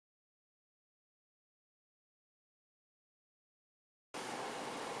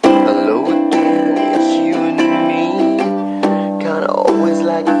Hello again, it's you and me. Kinda always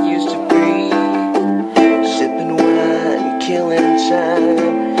like it used to be. Sipping wine, killing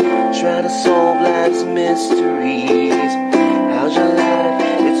time, trying to solve life's mysteries. How's your life?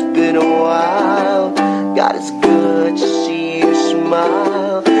 It's been a while. God, it's good to see you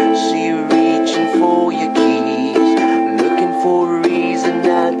smile. See you reaching for your keys, looking for a reason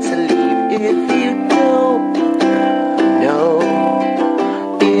not to leave. If you don't know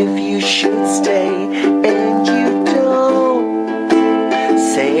if you should stay, and you don't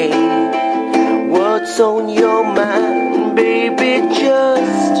say what's on your mind, baby,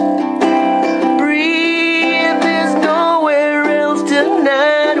 just breathe. There's nowhere else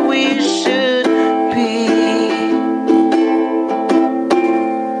tonight we should be.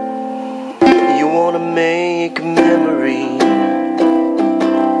 You wanna make a memory,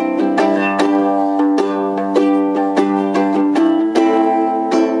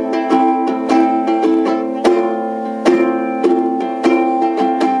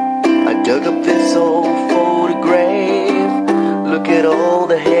 dug up this old photograph. Look at all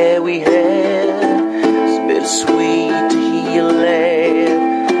the hair we had. It's bittersweet to hear you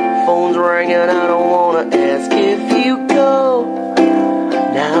laugh. Phone's ringing, I don't wanna ask if you go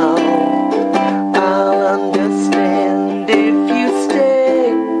now. I'll understand if you stay.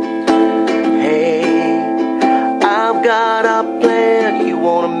 Hey, I've got a plan. You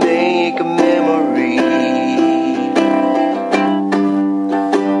wanna make a memory,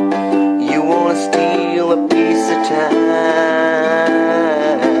 steal a piece of time,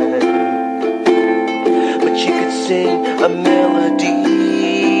 but you could sing a melody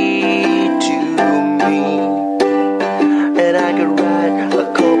to me, and I could write a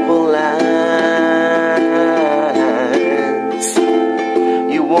couple lines.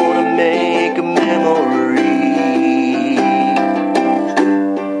 You wanna make a memory,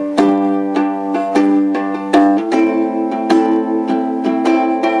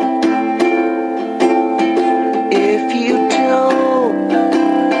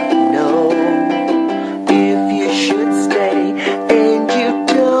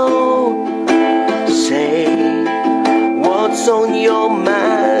 what's on your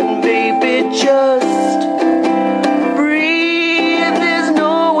mind, baby, just breathe. There's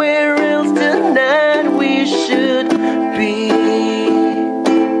nowhere else tonight we should be.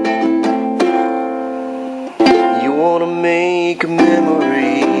 You wanna make a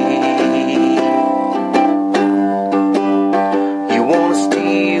memory, you wanna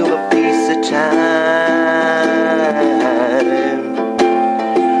steal a piece of time,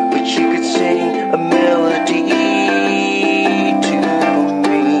 but you could sing a melody